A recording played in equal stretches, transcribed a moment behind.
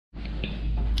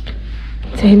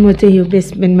चाहिँ म चाहिँ यो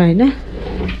बेसमेन्टमा हैन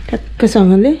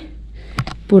ठ्याक्कसँगले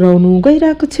पुराउनु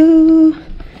गइरहेको छु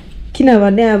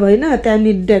किनभने अब हैन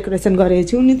त्यहाँनिर डेकोरेसन गरेको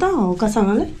छु नि त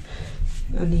हल्कासँगले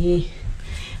अनि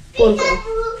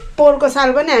पोहोरको साल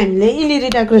पनि हामीले यिनीहरु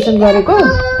डेकोरेसन गरेको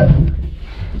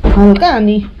हल्का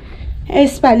अनि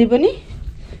यसपालि पनि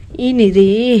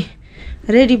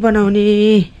यिनीहरु रेडी बनाउने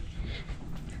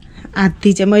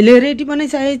आदि चाहिँ मैले रेडी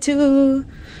बनाइसकेको छु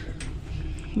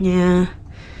यहाँ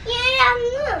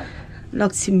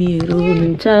लक्ष्मीहरु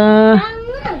हुनुहुन्छ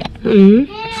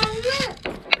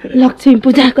लक्ष्मी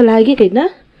पूजाको लागि हैन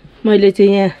मैले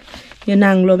चाहिँ यहाँ यो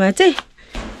नाङ्लोमा चाहिँ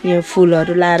यो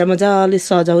फुलहरु लाएर मजाले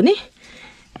सजाउने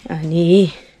अनि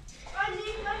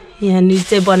यहाँनिर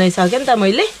चाहिँ बनाइसके नि त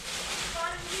मैले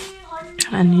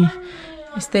अनि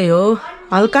यस्तै हो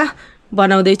हल्का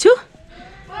बनाउँदै छु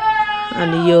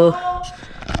अनि यो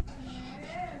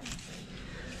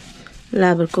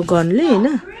लाबरको गनले हैन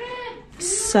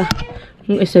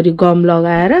यसरी गम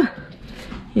लगाएर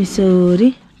यसरी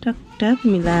टक टक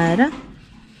मिलाएर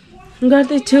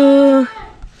गर्दै छु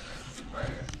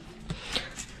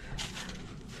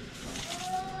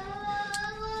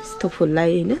यस्तो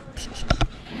फुललाई हैन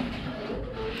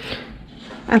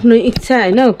आफ्नो इच्छा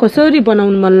हैन कसरी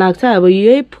बनाउन मन लाग्छ अब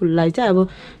यही फुललाई चाहिँ अब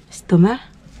यस्तोमा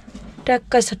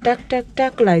टक्क टक टक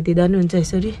टक लगाइदिँदा नि हुन्छ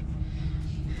यसरी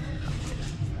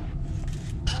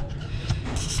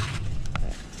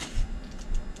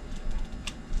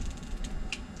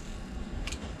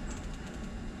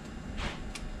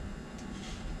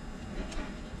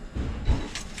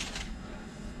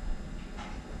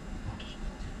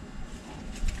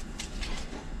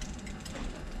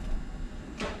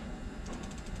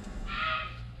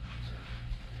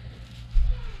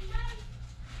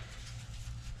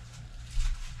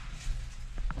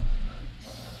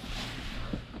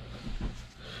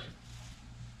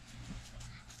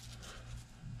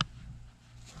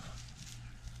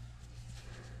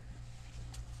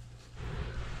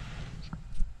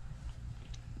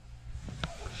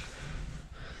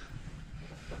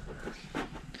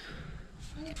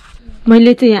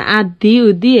मैले चाहिँ यहाँ आदि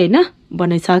उदी हैन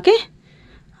बनाइसके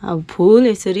अब फुल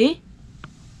यसरी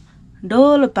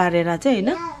डोलो पारेर चाहिँ हैन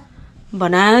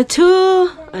बनाएको छु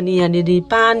अनि यहाँनिर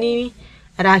पानी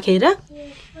राखेर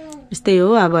यस्तै हो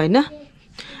अब हैन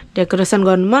डेकोरेसन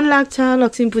गर्नु मन लाग्छ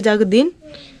लक्ष्मी पूजाको दिन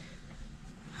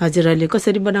हजुरहरुले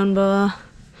कसरी बनाउनु भयो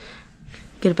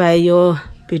कृपया यो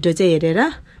भिडियो चाहिँ हेरेर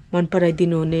मन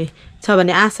पराइदिनु हुने छ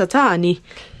भन्ने आशा छ अनि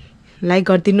लाइक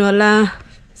गरिदिनु होला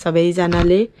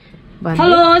सबैजनाले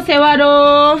हेलो सेवारो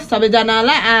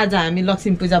सबैजनालाई आज हामी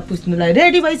लक्ष्मी पूजा पुज्नुलाई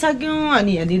रेडी भइसक्यौं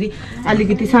अनि यहाँनिर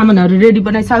अलिकति सामानहरु रेडी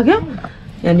बनाइसक्यौं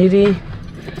यहाँनिर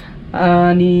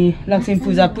अनि लक्ष्मी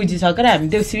पूजा पुजिसकेर हामी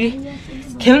देउसी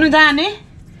खेल्नु जाने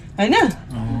हैन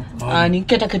अनि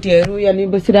केटाकेटीहरु यहाँनिर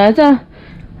बसिरहेछ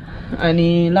अनि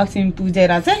लक्ष्मी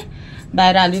पूजेर चाहिँ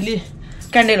बाहिर अलिअलि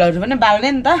क्यान्डलहरु पनि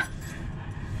बाल्ने नि त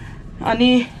अनि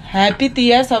ह्यापी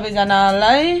तिहार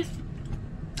सबैजनालाई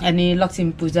अनि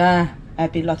लक्ष्मी पूजा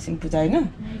ह्यापी लक्ष्मी पूजा हैन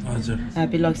हजुर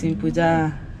ह्यापी लक्ष्मी पूजा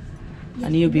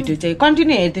अनि यो भिडियो चाहिँ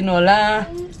कन्टिन्यू हेर्दिनु होला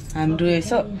हाम्रो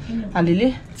यसो अलिअलि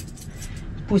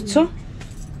पुज्छौं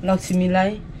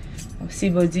लक्ष्मीलाई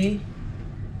शिवजी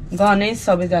गणेश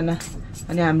सबैजना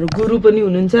अनि हाम्रो गुरु पनि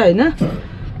हुनुहुन्छ हैन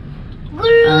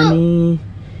अनि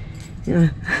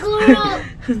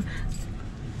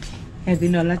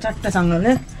हेर्दिनु होला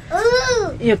चट्टसँगले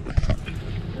यो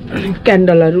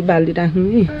क्यान्डलहरु बालिराख्नु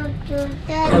नि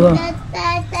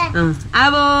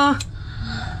अब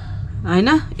हैन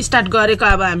स्टार्ट गरेको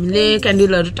अब हामीले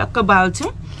क्यान्डलहरु टक्क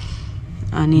बाल्छौं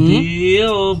अनि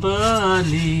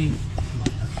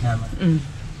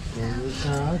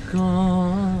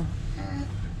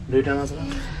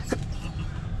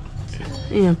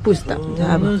यहाँ पुस्ता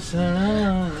अब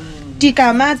टीका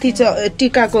माथि छ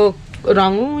टीकाको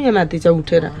रङ यहाँ माथि छ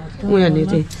उठेर उहाँले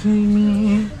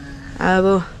अब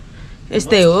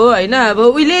यस्तै हो हैन अब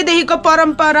उहिलेदेखिको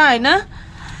परम्परा हैन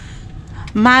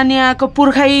मानियाको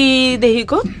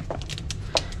पुर्खैदेखिको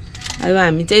अब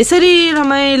हामी चाहिँ यसरी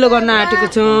रमाइलो गर्न आँटेको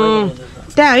छौं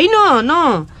त्यहाँ हैन न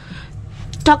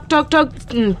टक टक टक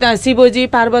त्यहाँ शिवजी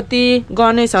पार्वती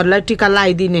गणेशहरुलाई टीका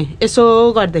लगाइदिने यसो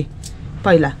गर्दै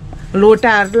पहिला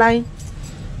लोटाहरुलाई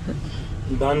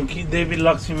धनकी देवी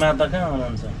लक्ष्मी माता कहाँ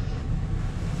हुनुहुन्छ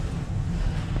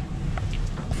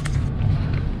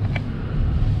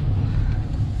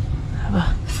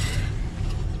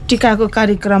टीकाको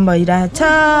कार्यक्रम भइरहेछ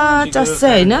चस्सै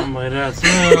हैन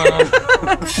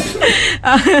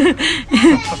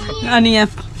अनि यहाँ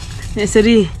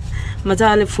यसरी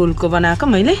मजाले फुलको बनाएको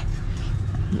मैले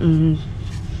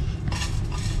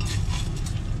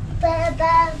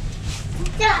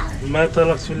माता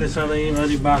लक्ष्मीले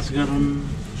सधैँभरि बास गरून्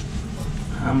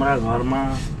हाम्रा घरमा।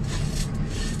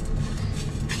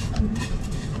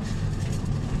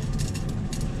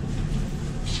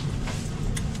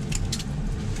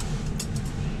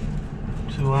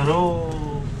 सुहारो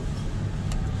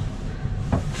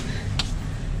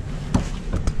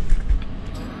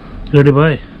रेडी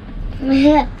भाइ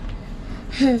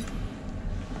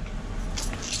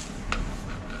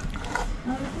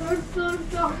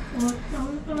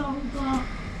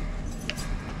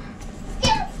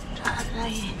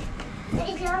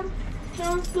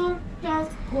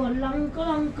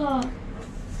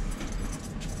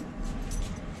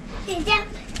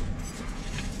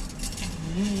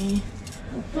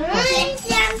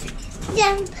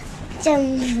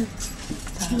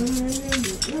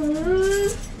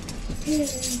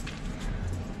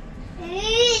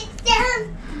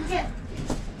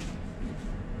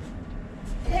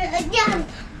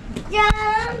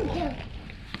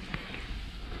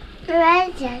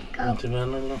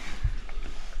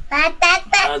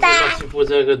आज लक्ष्मी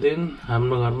पूजाको दिन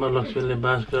हाम्रो घरमा लक्ष्मीले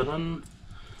बास गरून्।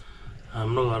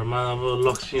 हाम्रो घरमा अब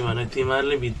लक्ष्मी भने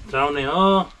तिमीहरूले भित्राउने हो।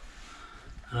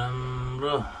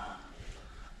 राम्रो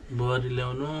बुहारी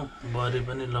ल्याउनु, बुहारी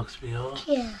पनि लक्ष्मी हो,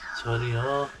 छोरी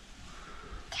हो,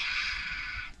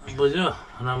 बुझ्यो?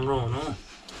 राम्रो हुनु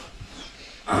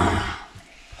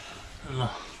ल।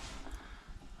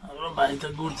 हाम्रो भाइ त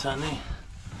गुड छ नि,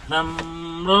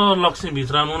 राम्रो लक्ष्मी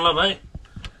भित्राउनु ल भाइ।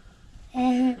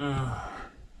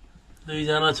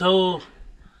 दुईजना छौ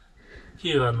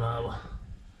के गर्नु अब,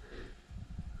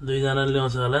 दुईजना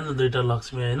ल्याउँछ होला नि त दुईटा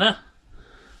लक्ष्मी होइन।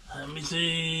 हामी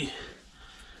चाहिँ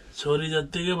छोरी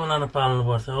जत्तिकै बनाएर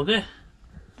पाल्नुपर्छ। ओके,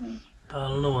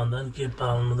 पाल्नु भन्दा नि के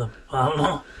पाल्नु त, पाल्नु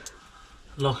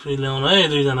लक्ष्मी ल्याउनु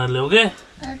है दुईजनाले। ओके,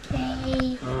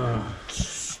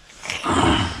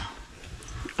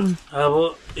 अब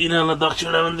यिनीहरूलाई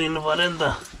दक्षिणा पनि दिनु पर्यो नि त।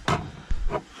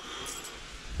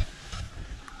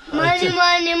 म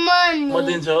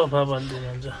दिन्छु हो, पापा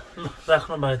दिनुहुन्छ। ल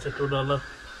राख्नु भाइ चाहिँ $2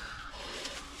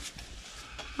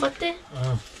 मात्रै।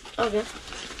 Okay.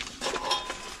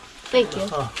 Thank you.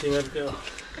 तिमीहरूकै हो।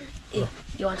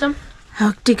 You want some?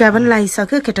 टिका पनि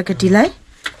लगाइसक्यो केटाकेटीलाई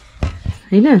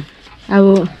होइन। अब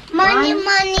 5,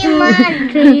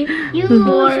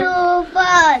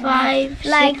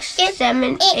 6,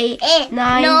 7, 8,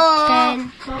 9, 10.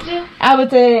 अब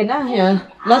चाहिँ होइन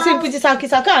लक्ष्मी पूजा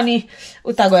सकिसक्यो अनि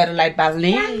उता गएर लाइट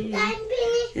बाल्ने।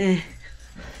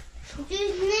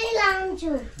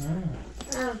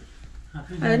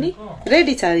 अनि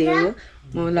रेडी छ यो,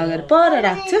 म लगेर पर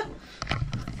राख्छु।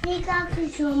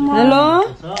 हेलो,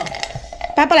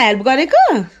 पापालाई हेल्प गरेको?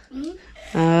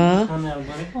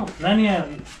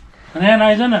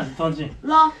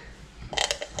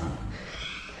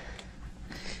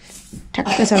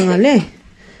 ठ्याक्कसँगले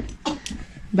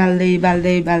बाल्दै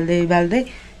बाल्दै बाल्दै बाल्दै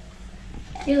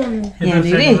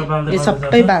यहाँनिर यो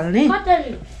सबै बाल्ने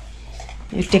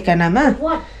यो टेकानामा।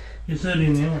 यसरी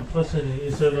नै हो, कसरी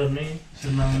यसो गर्ने, यसो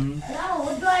लाउने।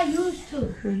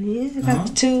 अनि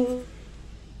राख्छु।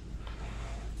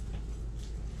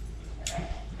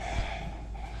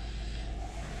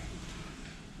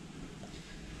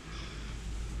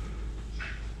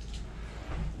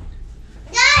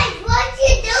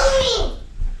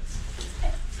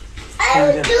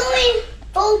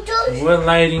 We're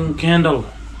lighting candle.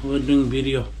 We're doing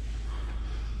video.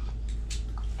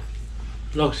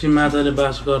 Lakshmi माताले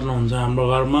बास गर्नुहुन्छ हाम्रो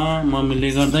घरमा, मम्मीले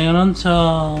गर्दै हुनुहुन्छ।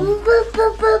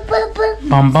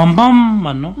 पम पम पम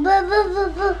भन्नु।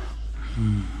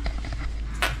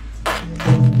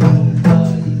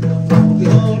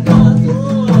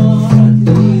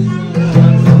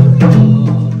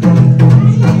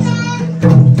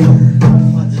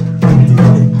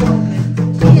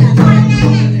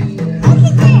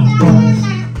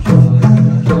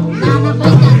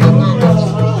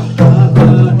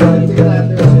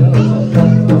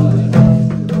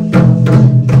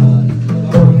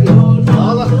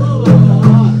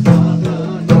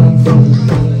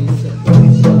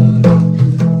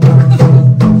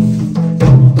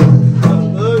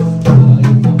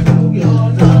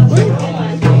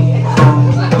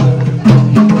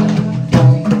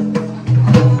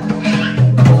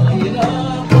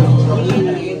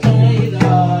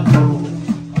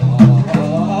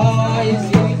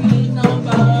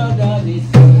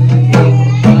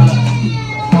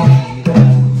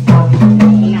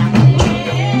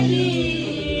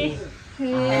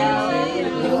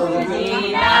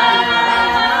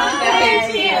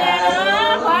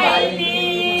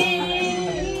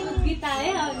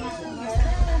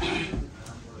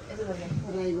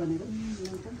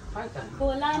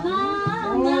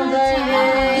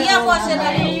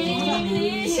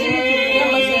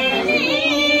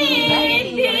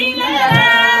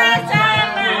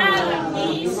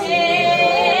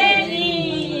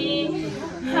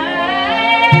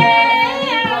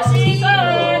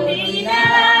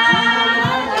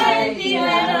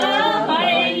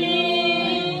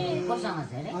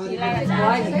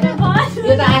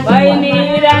 बहिनी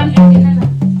राम